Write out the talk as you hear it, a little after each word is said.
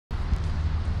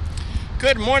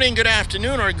Good morning, good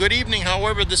afternoon, or good evening,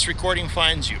 however this recording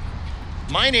finds you.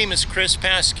 My name is Chris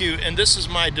Pascu, and this is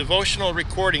my devotional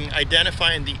recording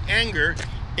identifying the anger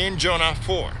in Jonah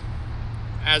 4,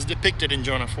 as depicted in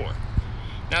Jonah 4.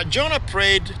 Now, Jonah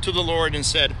prayed to the Lord and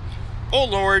said, "O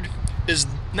Lord, is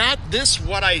not this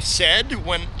what I said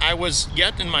when I was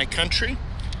yet in my country?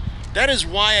 That is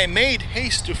why I made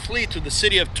haste to flee to the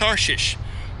city of Tarshish,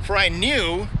 for I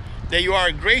knew that you are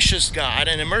a gracious God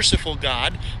and a merciful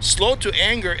God, slow to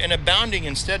anger and abounding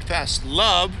in steadfast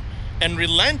love and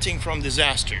relenting from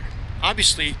disaster."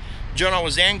 Obviously, Jonah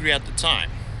was angry at the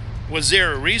time. Was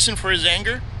there a reason for his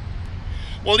anger?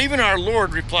 Well, even our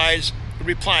Lord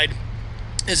replied,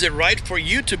 "Is it right for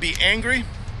you to be angry?"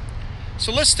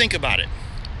 So let's think about it.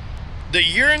 The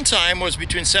year and time was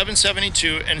between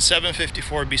 772 and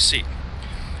 754 BC.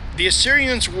 The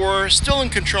Assyrians were still in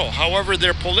control. However,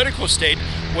 their political state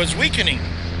was weakening.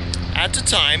 At the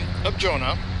time of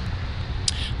Jonah,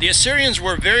 the Assyrians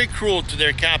were very cruel to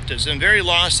their captives and very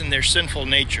lost in their sinful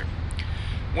nature.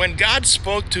 When God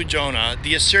spoke to Jonah,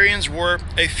 the Assyrians were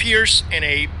a fierce and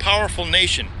a powerful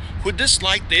nation who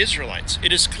disliked the Israelites.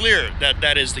 It is clear that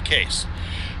that is the case.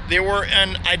 They were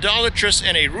an idolatrous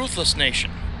and a ruthless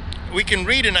nation. We can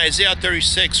read in Isaiah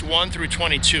 36, 1 through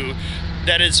 22,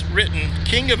 that is written,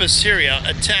 "King of Assyria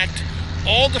attacked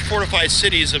all the fortified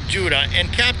cities of Judah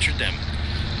and captured them.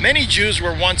 Many Jews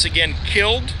were once again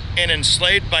killed and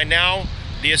enslaved by now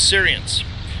the Assyrians."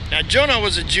 Now, Jonah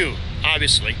was a Jew,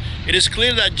 obviously. It is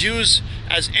clear that Jews,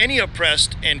 as any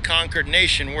oppressed and conquered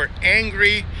nation, were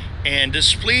angry and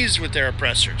displeased with their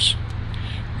oppressors.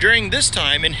 During this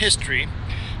time in history,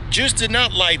 Jews did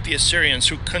not like the Assyrians,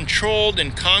 who controlled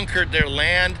and conquered their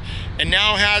land and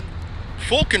now had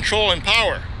full control and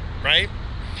power, right?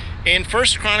 In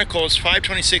 1 Chronicles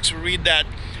 5:26, we read that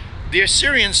the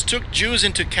Assyrians took Jews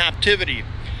into captivity.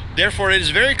 Therefore, it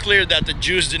is very clear that the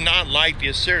Jews did not like the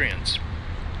Assyrians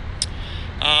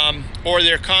or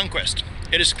their conquest.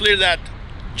 It is clear that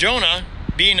Jonah,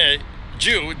 being a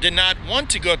Jew, did not want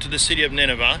to go to the city of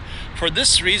Nineveh for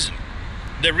this reason.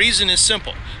 The reason is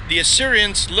simple. The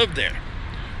Assyrians lived there.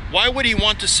 Why would he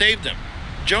want to save them?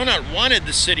 Jonah wanted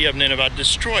the city of Nineveh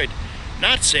destroyed,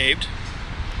 not saved.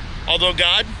 Although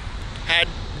God had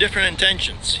different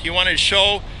intentions. He wanted to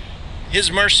show his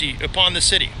mercy upon the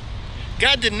city.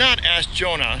 God did not ask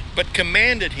Jonah, but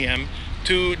commanded him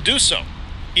to do so.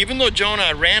 Even though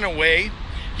Jonah ran away,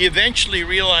 he eventually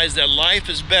realized that life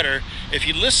is better if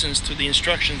he listens to the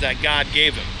instructions that God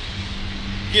gave him.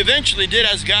 He eventually did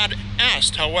as God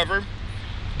asked. However,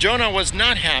 Jonah was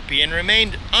not happy and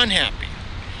remained unhappy.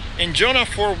 In Jonah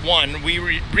 4:1, we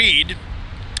read,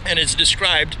 and it's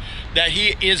described, that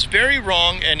he is very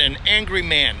wrong and an angry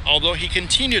man, although he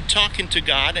continued talking to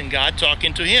God and God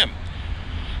talking to him.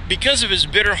 Because of his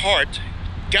bitter heart,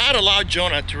 God allowed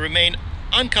Jonah to remain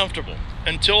uncomfortable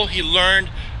until he learned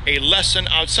a lesson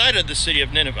outside of the city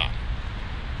of Nineveh.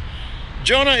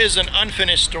 Jonah is an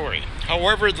unfinished story.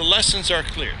 However, the lessons are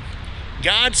clear.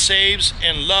 God saves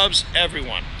and loves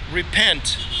everyone.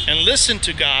 Repent and listen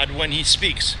to God when he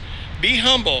speaks. Be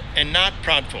humble and not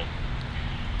proudful.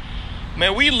 May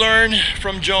we learn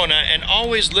from Jonah and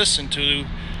always listen to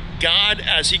God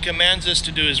as he commands us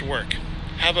to do his work.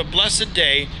 Have a blessed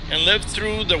day and live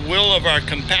through the will of our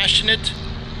compassionate,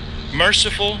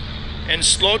 merciful, and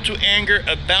slow to anger,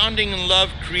 abounding in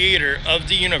love creator of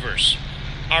the universe,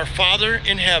 our Father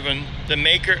in heaven, the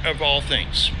maker of all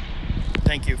things.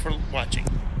 Thank you for watching.